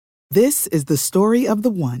This is the story of the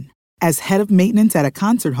one. As head of maintenance at a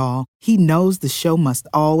concert hall, he knows the show must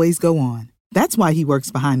always go on. That's why he works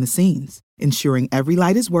behind the scenes, ensuring every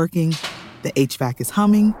light is working, the HVAC is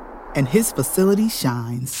humming, and his facility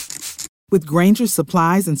shines. With Grainger's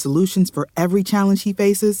supplies and solutions for every challenge he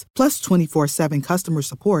faces, plus 24/7 customer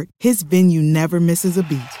support, his venue never misses a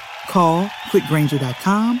beat. Call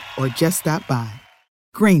quickgrainger.com or just stop by.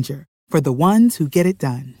 Grainger, for the ones who get it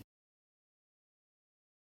done.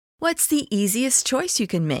 What's the easiest choice you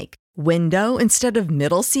can make? Window instead of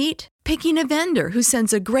middle seat? Picking a vendor who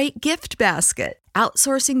sends a great gift basket?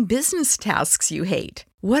 Outsourcing business tasks you hate?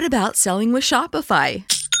 What about selling with Shopify?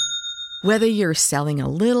 Whether you're selling a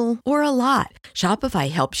little or a lot,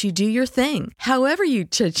 Shopify helps you do your thing, however you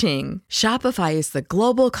cha-ching. Shopify is the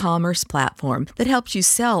global commerce platform that helps you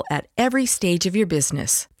sell at every stage of your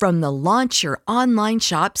business. From the launch your online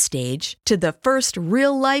shop stage to the first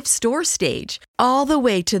real-life store stage, all the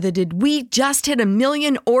way to the did we just hit a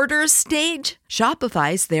million orders stage.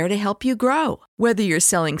 Shopify's there to help you grow. Whether you're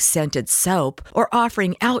selling scented soap or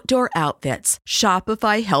offering outdoor outfits,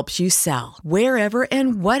 Shopify helps you sell. Wherever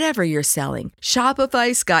and whatever you're selling,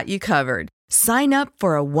 Shopify's got you covered. Sign up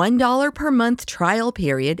for a $1 per month trial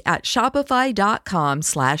period at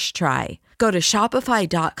shopify.com/try. Go to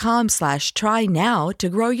shopify.com/try now to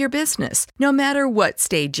grow your business, no matter what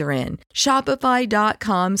stage you're in.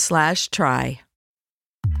 Shopify.com/try.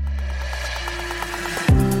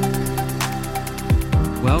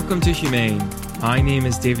 Welcome to Humane. My name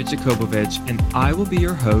is David Jakobovich, and I will be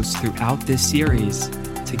your host throughout this series.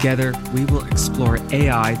 Together, we will explore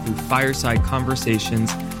AI through fireside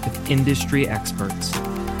conversations with industry experts.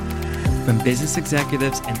 From business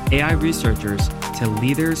executives and AI researchers to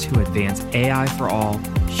leaders who advance AI for all,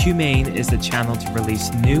 Humane is the channel to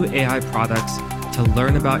release new AI products, to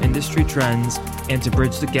learn about industry trends, and to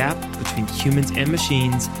bridge the gap between humans and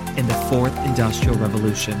machines in the fourth industrial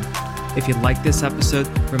revolution. If you like this episode,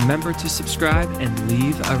 remember to subscribe and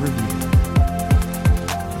leave a review.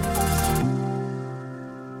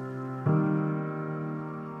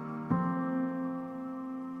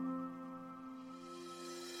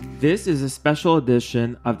 This is a special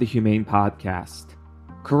edition of the Humane Podcast.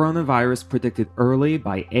 Coronavirus predicted early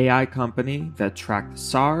by AI company that tracked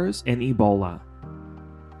SARS and Ebola.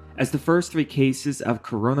 As the first 3 cases of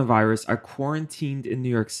coronavirus are quarantined in New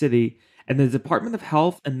York City, and the Department of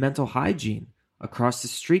Health and Mental Hygiene across the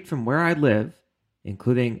street from where I live,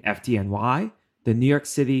 including FDNY, the New York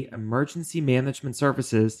City Emergency Management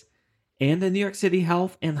Services, and the New York City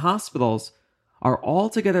Health and Hospitals, are all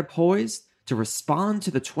together poised to respond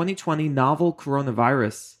to the 2020 novel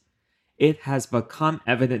coronavirus. It has become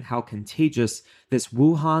evident how contagious this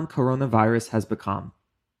Wuhan coronavirus has become.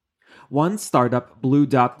 One startup, Blue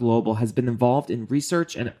Dot Global, has been involved in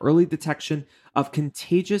research and early detection of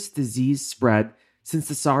contagious disease spread since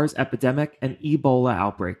the SARS epidemic and Ebola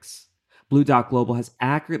outbreaks. Blue Dot Global has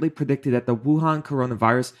accurately predicted that the Wuhan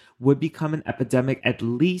coronavirus would become an epidemic at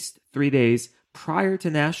least 3 days prior to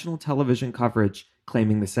national television coverage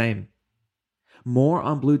claiming the same. More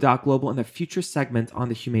on Blue Dot Global in a future segment on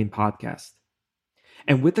the Humane Podcast.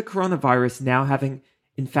 And with the coronavirus now having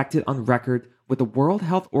infected on record with the World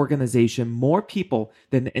Health Organization more people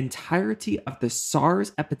than the entirety of the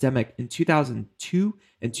SARS epidemic in 2002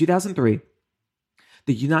 and 2003,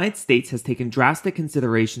 the United States has taken drastic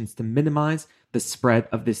considerations to minimize the spread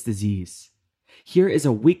of this disease. Here is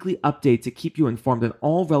a weekly update to keep you informed on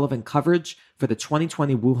all relevant coverage for the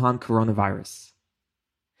 2020 Wuhan coronavirus.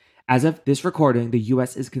 As of this recording, the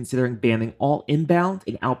US is considering banning all inbound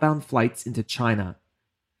and outbound flights into China.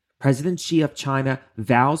 President Xi of China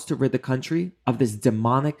vows to rid the country of this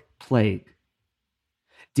demonic plague.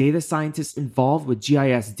 Data scientists involved with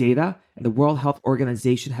GIS data and the World Health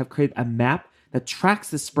Organization have created a map that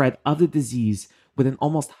tracks the spread of the disease with an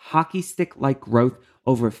almost hockey stick-like growth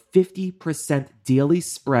over 50% daily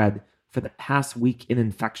spread for the past week in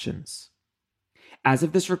infections. As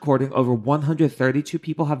of this recording, over 132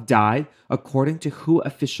 people have died, according to WHO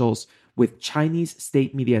officials, with Chinese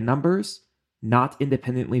state media numbers not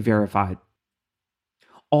independently verified.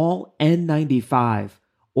 All N95,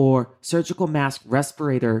 or surgical mask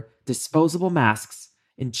respirator disposable masks,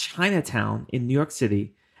 in Chinatown in New York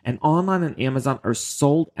City and online on Amazon are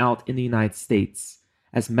sold out in the United States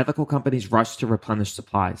as medical companies rush to replenish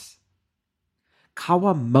supplies.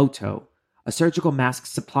 Kawamoto, a surgical mask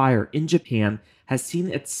supplier in Japan, has seen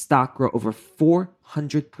its stock grow over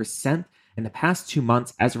 400% in the past 2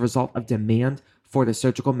 months as a result of demand for the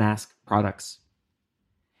surgical mask products.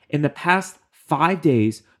 In the past 5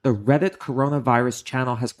 days, the Reddit coronavirus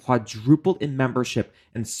channel has quadrupled in membership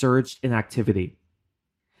and surged in activity.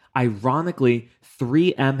 Ironically,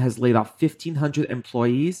 3M has laid off 1,500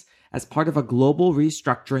 employees as part of a global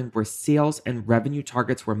restructuring where sales and revenue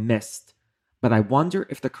targets were missed. But I wonder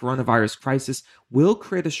if the coronavirus crisis will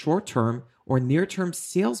create a short-term or near-term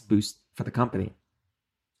sales boost for the company.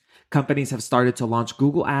 Companies have started to launch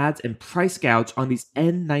Google Ads and price gouge on these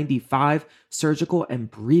N95 surgical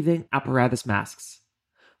and breathing apparatus masks.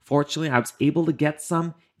 Fortunately, I was able to get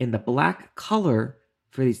some in the black color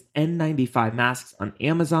for these N95 masks on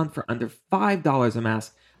Amazon for under $5 a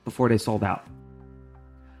mask before they sold out.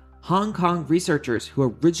 Hong Kong researchers who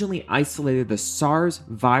originally isolated the SARS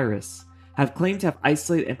virus have claimed to have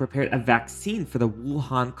isolated and prepared a vaccine for the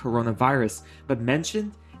Wuhan coronavirus, but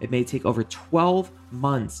mentioned it may take over 12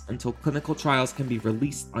 months until clinical trials can be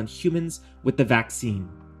released on humans with the vaccine.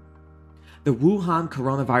 The Wuhan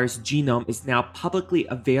coronavirus genome is now publicly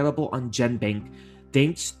available on GenBank,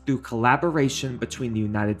 thanks through collaboration between the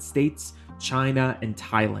United States, China, and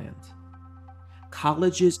Thailand.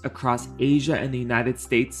 Colleges across Asia and the United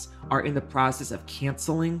States are in the process of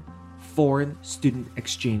canceling foreign student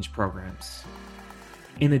exchange programs.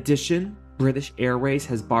 In addition, British Airways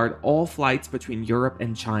has barred all flights between Europe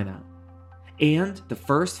and China. And the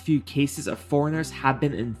first few cases of foreigners have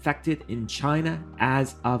been infected in China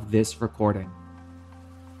as of this recording.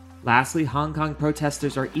 Lastly, Hong Kong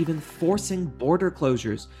protesters are even forcing border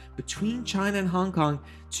closures between China and Hong Kong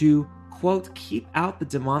to, quote, keep out the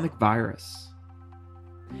demonic virus.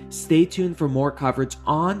 Stay tuned for more coverage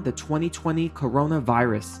on the 2020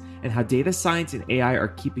 coronavirus and how data science and AI are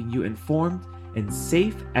keeping you informed and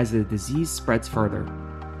safe as the disease spreads further.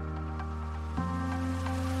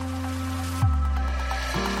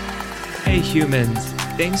 Hey humans,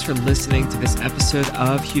 thanks for listening to this episode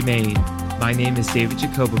of Humane. My name is David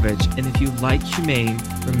Jacobovich, and if you like Humane,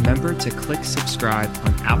 remember to click subscribe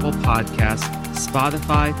on Apple Podcasts,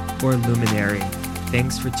 Spotify, or Luminary.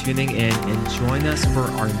 Thanks for tuning in and join us for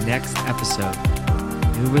our next episode.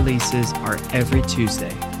 New releases are every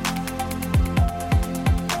Tuesday.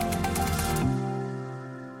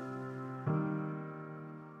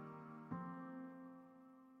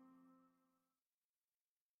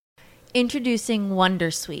 Introducing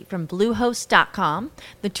Wondersuite from Bluehost.com,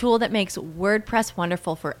 the tool that makes WordPress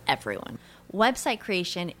wonderful for everyone. Website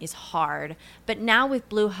creation is hard, but now with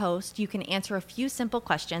Bluehost, you can answer a few simple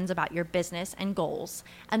questions about your business and goals,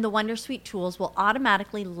 and the Wondersuite tools will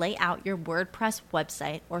automatically lay out your WordPress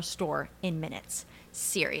website or store in minutes.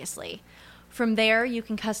 Seriously. From there, you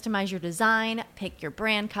can customize your design, pick your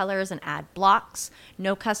brand colors, and add blocks.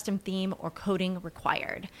 No custom theme or coding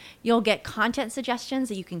required. You'll get content suggestions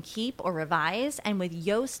that you can keep or revise, and with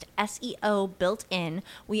Yoast SEO built in,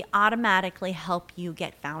 we automatically help you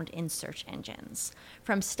get found in search engines.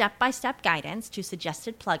 From step-by-step guidance to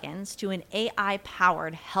suggested plugins to an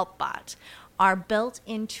AI-powered help bot, our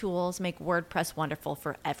built-in tools make WordPress wonderful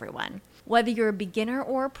for everyone. Whether you're a beginner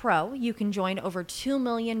or a pro, you can join over 2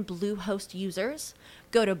 million Bluehost users.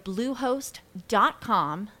 Go to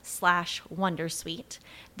bluehost.com/wondersuite.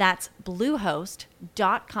 That's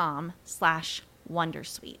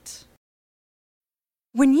bluehost.com/wondersuite.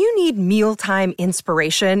 When you need mealtime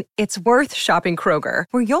inspiration, it's worth shopping Kroger,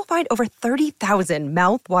 where you'll find over 30,000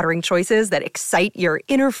 mouth-watering choices that excite your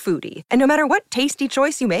inner foodie. And no matter what tasty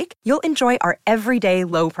choice you make, you'll enjoy our everyday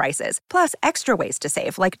low prices, plus extra ways to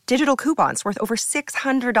save, like digital coupons worth over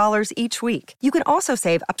 $600 each week. You can also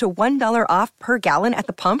save up to $1 off per gallon at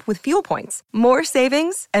the pump with fuel points. More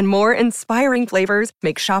savings and more inspiring flavors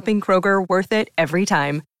make shopping Kroger worth it every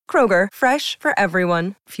time. Kroger, fresh for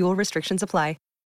everyone. Fuel restrictions apply.